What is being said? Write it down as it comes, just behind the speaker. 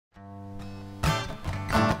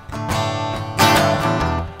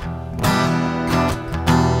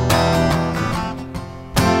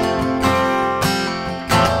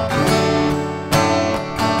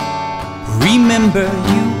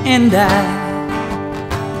and I,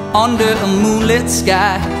 under a moonlit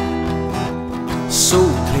sky, so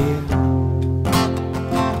clear.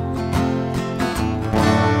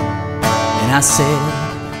 And I said,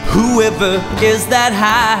 whoever is that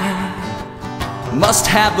high must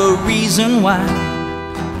have a reason why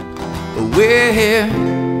we're here,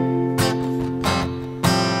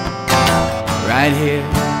 right here.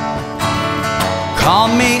 Call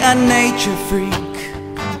me a nature freak,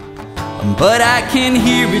 but I can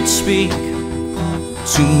hear it speak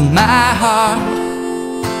to my heart.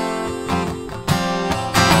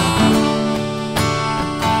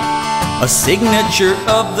 A signature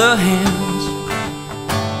of the hands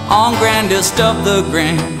on grandest of the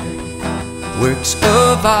grand works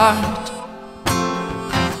of art.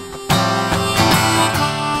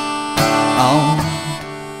 Oh,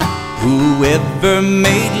 whoever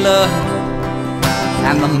made love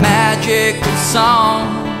and the magic of song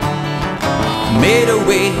made a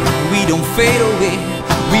way, we don't fade away,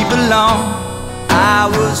 we belong. I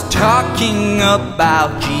was talking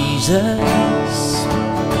about Jesus,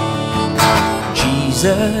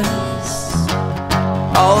 Jesus,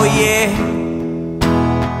 oh yeah.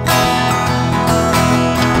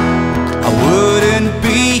 I wouldn't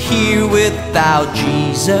be here without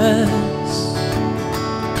Jesus,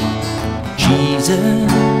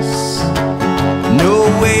 Jesus, no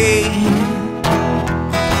way.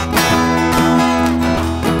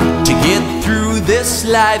 To get through this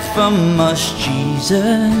life I must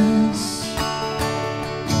Jesus,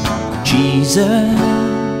 Jesus,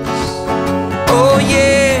 oh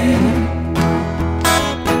yeah.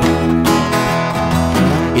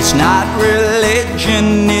 It's not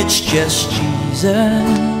religion, it's just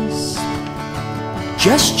Jesus,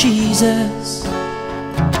 just Jesus,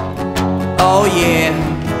 oh yeah.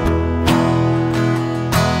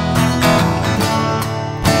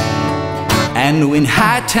 And when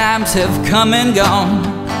high times have come and gone,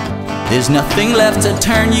 there's nothing left to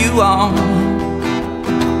turn you on,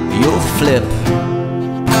 you'll flip.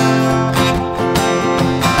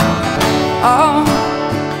 Oh,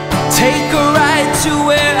 take a ride to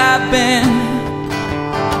where I've been,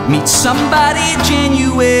 meet somebody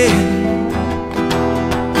genuine.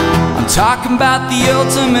 I'm talking about the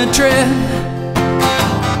ultimate trip,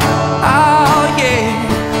 oh yeah.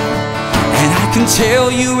 And I can tell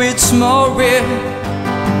you it's more real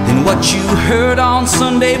than what you heard on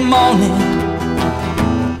Sunday morning.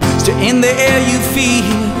 So in the air you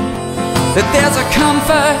feel that there's a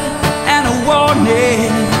comfort and a warning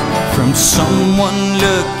from someone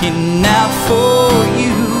looking out for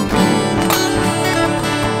you.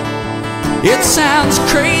 It sounds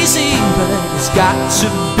crazy, but it's got to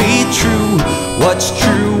be true. What's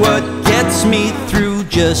true, what gets me through?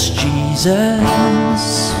 Just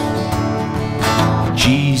Jesus,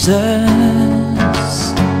 Jesus,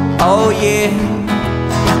 oh yeah.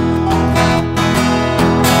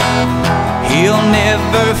 He'll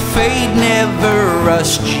never fade, never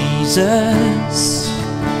rush. Jesus,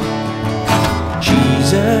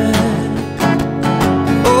 Jesus,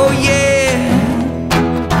 oh yeah.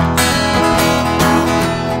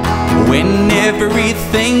 When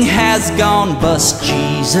everything has gone bust,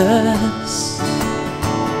 Jesus,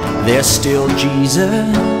 there's still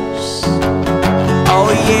Jesus, oh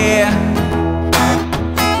yeah.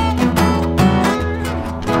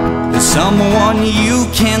 There's someone you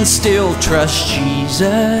can still trust,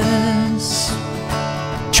 Jesus,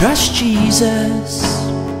 trust Jesus,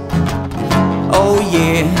 oh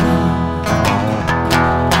yeah.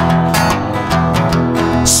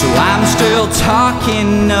 So I'm still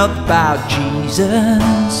talking about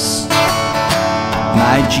Jesus,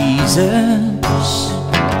 my Jesus,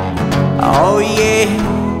 oh yeah.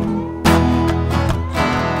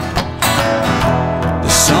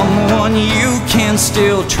 There's someone you can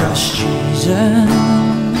still trust, Jesus,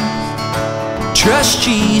 trust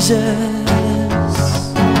Jesus,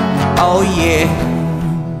 oh yeah.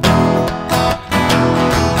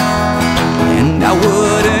 And I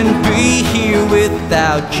wouldn't be here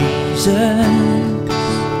without Jesus,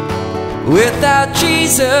 without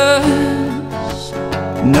Jesus,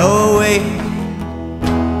 no way,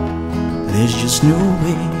 there's just no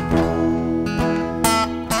way.